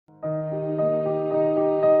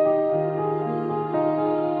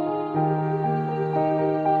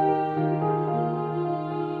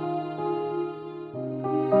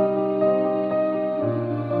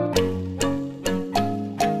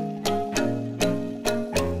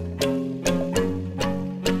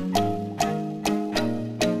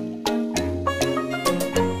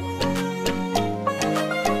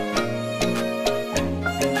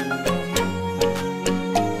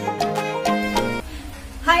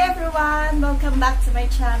everyone! Welcome back to my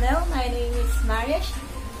channel. My name is Marish.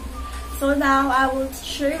 So now I will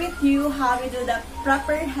share with you how we do the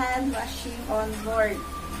proper hand washing on board.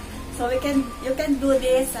 So you can do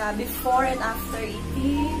this before and after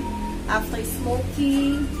eating, after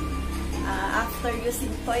smoking, after using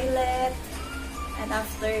toilet, and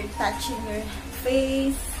after touching your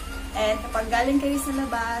face. And kapag galing kayo sa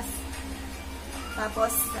labas,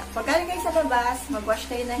 tapos, pag galing kayo sa labas, mag-wash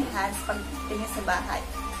kayo ng hands pag tingin sa bahay.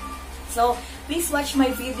 So, please watch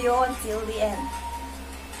my video until the end.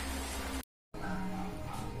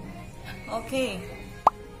 Okay.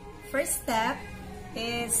 First step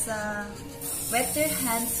is wet your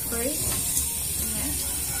hands first. Ayan.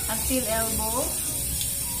 Until elbow.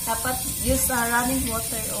 Dapat use running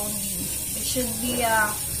water only. It should be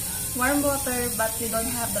warm water, but we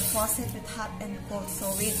don't have the faucet with hot and cold.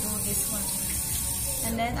 So, we do this one.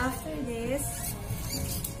 And then after this,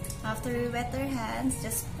 after we wet our hands,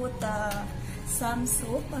 just put some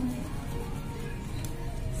soap on it.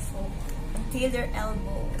 Soap until your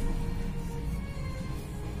elbow.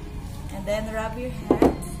 And then rub your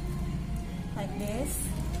hands like this.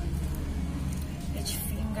 Each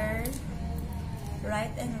finger,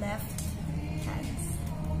 right and left hands.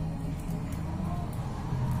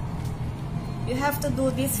 You have to do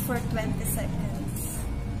this for 20 seconds.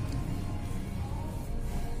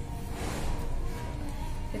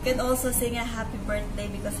 You can also sing a happy birthday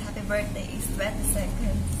because happy birthday is 20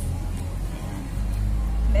 seconds.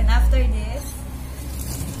 Then after this,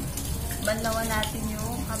 banlawan natin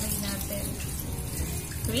yung kamay natin.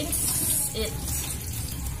 Rinse it.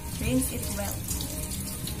 Rinse it well.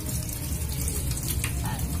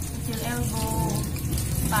 Until elbow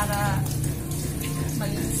para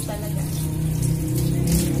malinis talaga.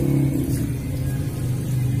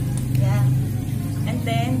 Yeah. And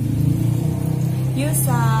then, use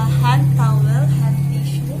a hand towel, hand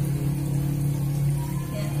tissue.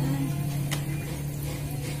 Yeah.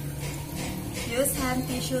 Use hand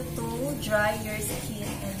tissue to dry your skin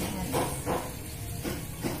and hands.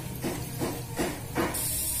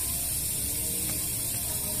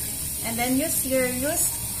 And then use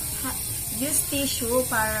tissue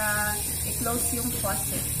para i-close yung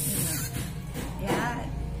faucet. Yeah.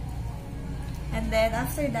 And then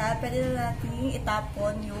after that, pwede na natin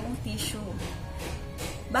itapon yung tissue.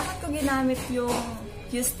 Bakit ko ginamit yung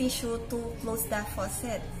use tissue to close the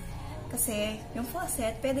faucet? Kasi yung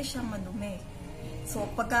faucet, pwede siyang madumi. So,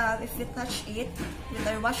 if you touch it with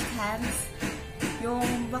our washed hands,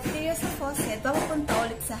 yung bacteria sa faucet, papapunta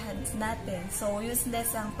ulit sa hands natin. So,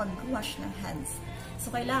 useless ang pag-wash ng hands.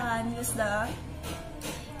 So, kailangan use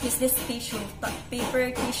this tissue,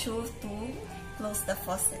 paper tissue to close the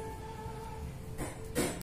faucet.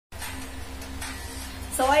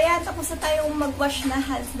 So, ayan, tapos na tayong mag-wash na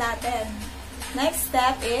hands natin. Next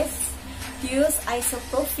step is use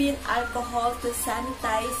isopropyl alcohol to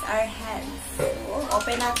sanitize our hands. So,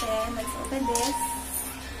 open natin. Let's open this.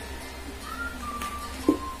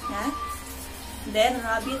 Yeah. Then,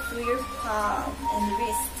 rub it through your palm and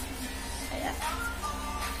wrist. Ayan.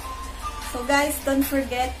 So, guys, don't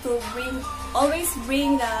forget to always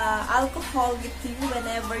bring the alcohol with you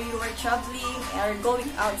whenever you are traveling or going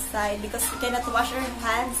outside because we cannot wash our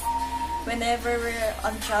hands whenever we're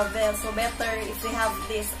on travel. So, better if we have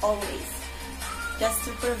this always. Just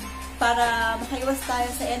para makaiwas tayo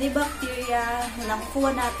sa any bacteria na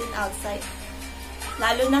nakukuha natin outside.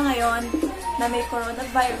 Lalo na ngayon na may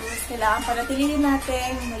coronavirus, kailangan panatilihin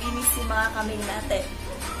natin malinis yung mga kamay natin.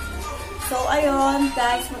 So, ayun,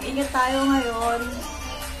 guys, mag-ingat tayo ngayon.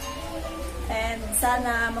 And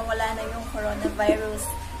sana mawala na yung coronavirus.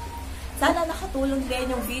 Sana nakatulong din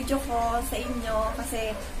yung video ko sa inyo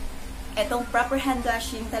kasi itong proper hand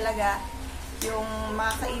washing talaga yung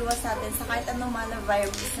makakaiwas natin sa kahit anong mga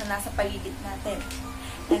virus na nasa paligid natin.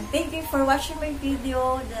 And thank you for watching my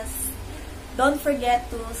video. Just don't forget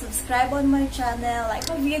to subscribe on my channel, like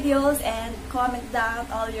my videos, and comment down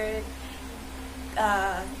all your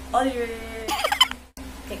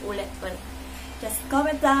okay, ulit. Just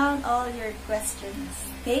comment down all your questions.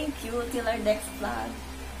 Thank you. Till our next vlog.